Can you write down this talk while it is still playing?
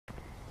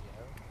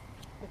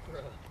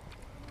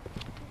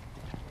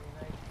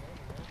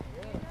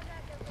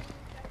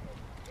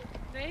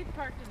They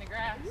parked in the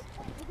grass.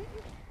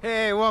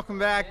 Hey, welcome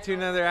back to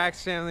another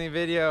Axe Family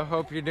video.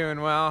 Hope you're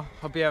doing well.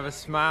 Hope you have a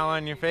smile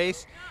on your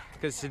face,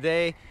 because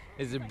today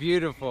is a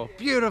beautiful,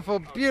 beautiful,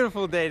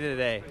 beautiful day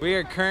today. We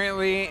are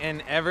currently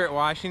in Everett,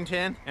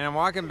 Washington, and I'm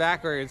walking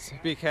backwards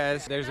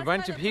because there's a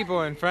bunch of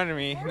people in front of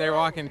me. They're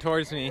walking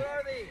towards me,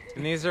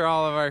 and these are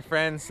all of our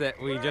friends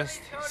that we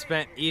just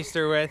spent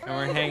Easter with and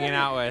we're hanging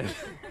out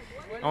with.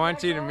 I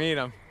want you to meet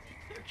them.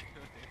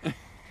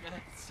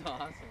 That's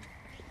awesome.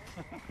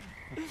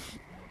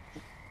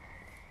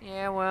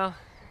 Yeah, well.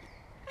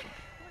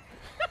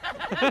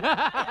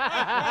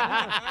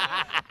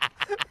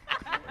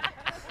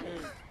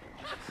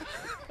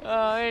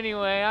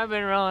 Anyway, I've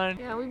been rolling.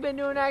 Yeah, we've been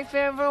doing Axe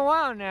Fam for a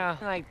while now.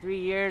 Like 3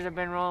 years I've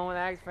been rolling with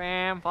Axe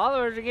Fam.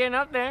 Followers are getting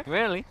up there,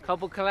 really.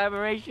 Couple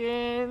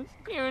collaborations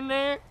here and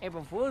there.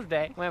 April Fool's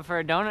Day. Went for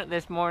a donut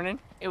this morning.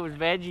 It was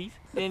veggies.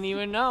 Didn't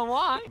even know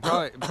why.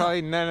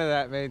 Probably none of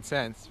that made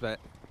sense, but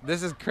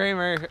this is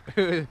KROMER,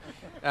 who,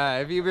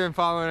 if you've been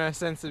following us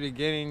since the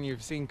beginning,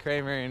 you've seen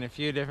KROMER in a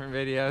few different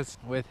videos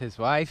with his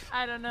wife.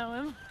 I don't know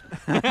him.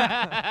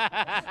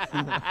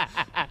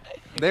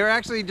 They were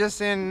actually just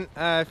in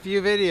a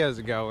few videos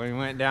ago when we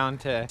went down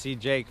to see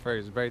Jake for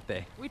his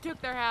birthday. We took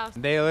their house.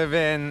 They live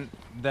in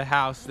the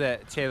house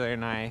that Taylor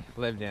and I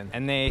lived in,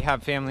 and they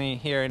have family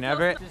here in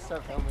Everett.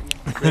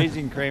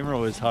 Raising KROMER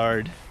was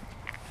hard.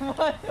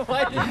 What?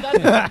 Why did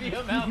that be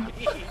about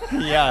me?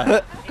 Yeah,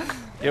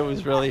 it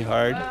was really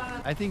hard.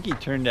 I think he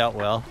turned out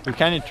well. We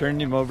kind of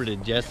turned him over to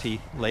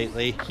Jessie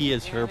lately. He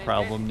is her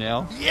problem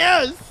now.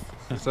 Yes!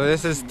 So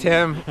this is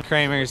Tim,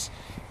 KROMER's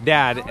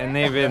dad, and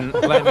they've been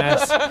letting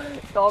us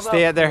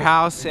stay at their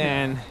house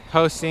and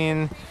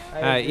hosting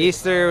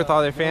Easter with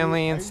all their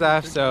family and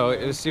stuff. So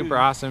it was super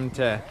awesome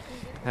to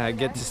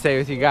get to stay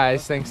with you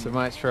guys. Thanks so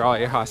much for all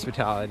your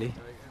hospitality.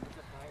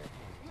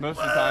 Most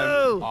of the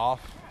time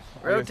off.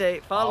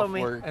 Rotate, follow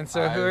me. And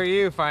so who are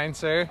you, fine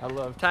sir? I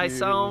love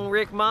Tyson,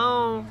 Rick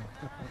Moan.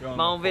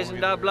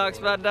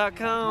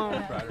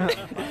 MoanVision.blogspot.com.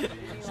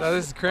 So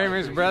this is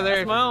KROMER's brother.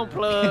 That's my own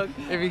plug.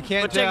 If you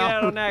can't But check it out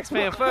tell. on Axe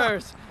Fam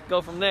first.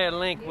 Go from there,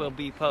 link will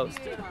be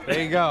posted.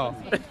 There you go.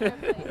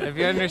 If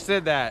you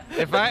understood that.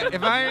 If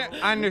I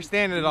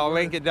understand it, I'll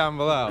link it down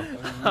below.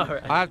 All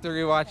right. I'll have to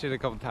rewatch it a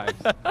couple times.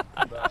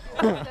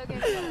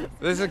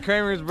 This is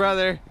KROMER's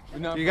brother.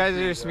 You guys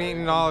are just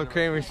meeting all of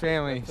KROMER's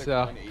family,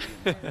 so.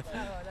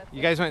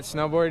 You guys went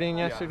snowboarding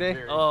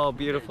yesterday? Oh,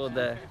 beautiful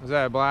day. Was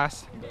that a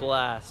blast?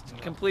 Blast.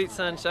 Complete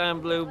sunshine,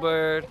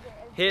 bluebird,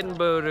 hitting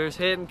booters,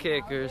 hitting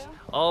kickers,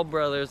 all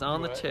brothers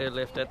on the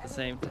chairlift at the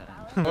same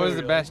time. What was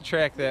the best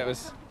trick that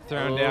was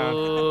thrown down?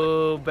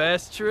 Oh,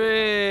 best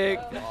trick.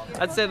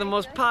 I'd say the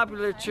most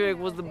popular trick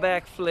was the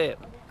backflip.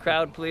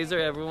 Crowd pleaser,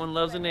 everyone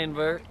loves an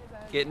invert.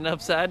 Getting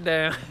upside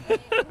down.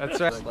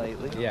 That's right.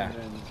 Slightly. Yeah.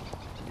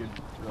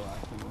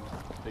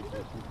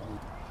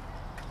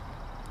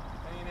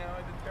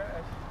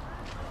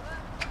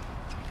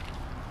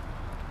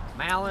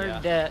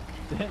 Mallard duck.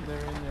 They're in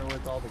there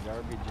with all the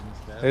garbage and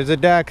stuff. There's a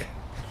duck.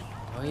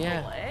 Oh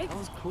yeah, that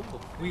was cool.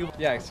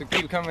 Yeah, so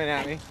keep coming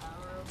at me.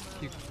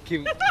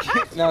 Keep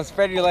now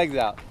spread your legs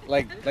out.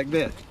 Like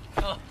this.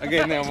 Okay,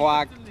 and then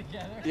walk.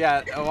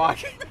 Yeah, walk.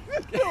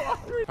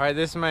 Alright,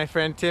 this is my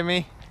friend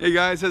Timmy. Hey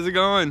guys, how's it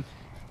going?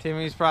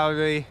 Timmy's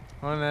probably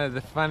one of the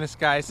funnest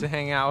guys to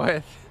hang out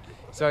with.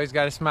 He's always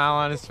got a smile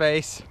on his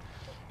face.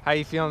 How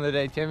you feeling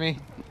today, Timmy?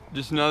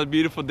 Just another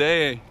beautiful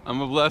day.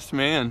 I'm a blessed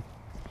man.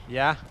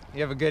 Yeah?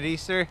 You have a good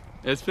Easter?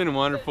 It's been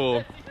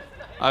wonderful.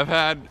 I've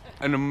had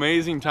an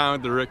amazing time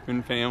with the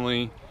Rickman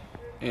family,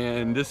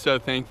 and just so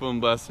thankful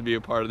and blessed to be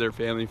a part of their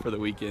family for the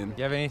weekend. Do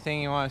you have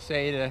anything you want to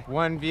say to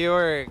one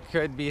viewer? It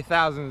could be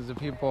thousands of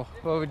people.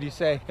 What would you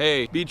say?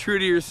 Hey, be true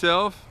to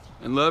yourself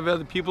and love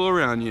other people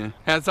around you.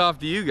 Hats off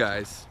to you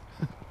guys.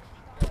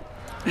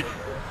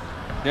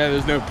 Yeah,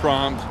 there's no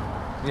prompt.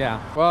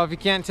 Yeah, well, if you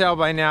can't tell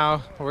by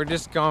now, we're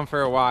just going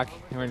for a walk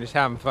and we're just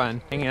having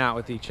fun, hanging out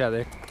with each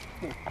other.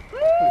 No,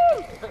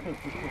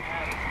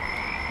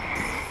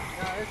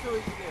 that's what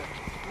we can do.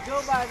 We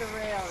go by the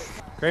rail.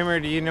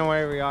 KROMER, do you know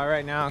where we are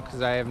right now?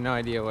 Because I have no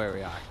idea where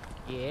we are.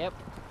 Yep.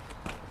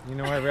 You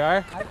know where we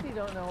are? I actually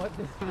don't know what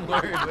this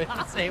word with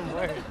the same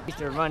word. I used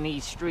to run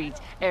these streets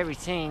every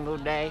single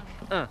day.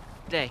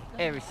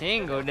 Every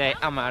single day.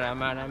 I'm out.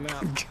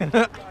 Dang,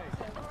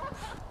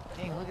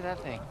 look at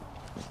that thing.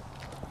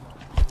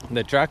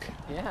 The truck?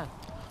 Yeah.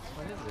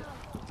 What is it?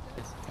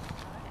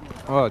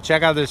 Oh,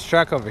 check out this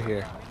truck over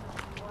here.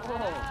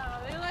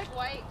 They look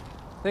white.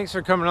 Thanks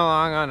for coming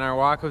along on our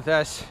walk with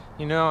us.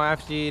 You know,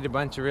 after you eat a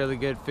bunch of really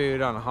good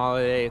food on a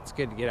holiday, it's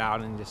good to get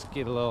out and just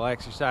get a little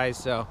exercise,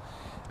 so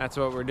that's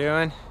what we're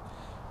doing.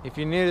 If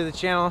you're new to the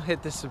channel,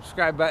 hit the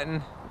subscribe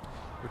button.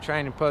 We're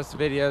trying to post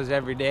videos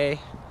every day.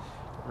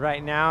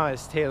 Right now,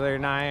 as Taylor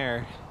and I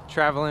are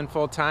traveling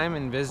full-time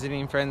and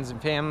visiting friends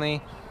and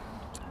family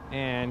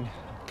and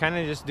kind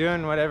of just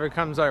doing whatever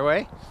comes our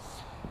way.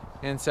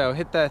 And so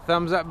hit the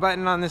thumbs up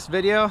button on this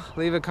video,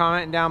 leave a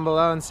comment down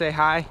below and say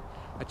hi.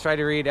 I try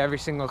to read every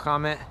single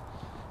comment,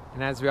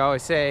 and as we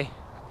always say,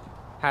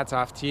 hats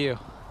off to you.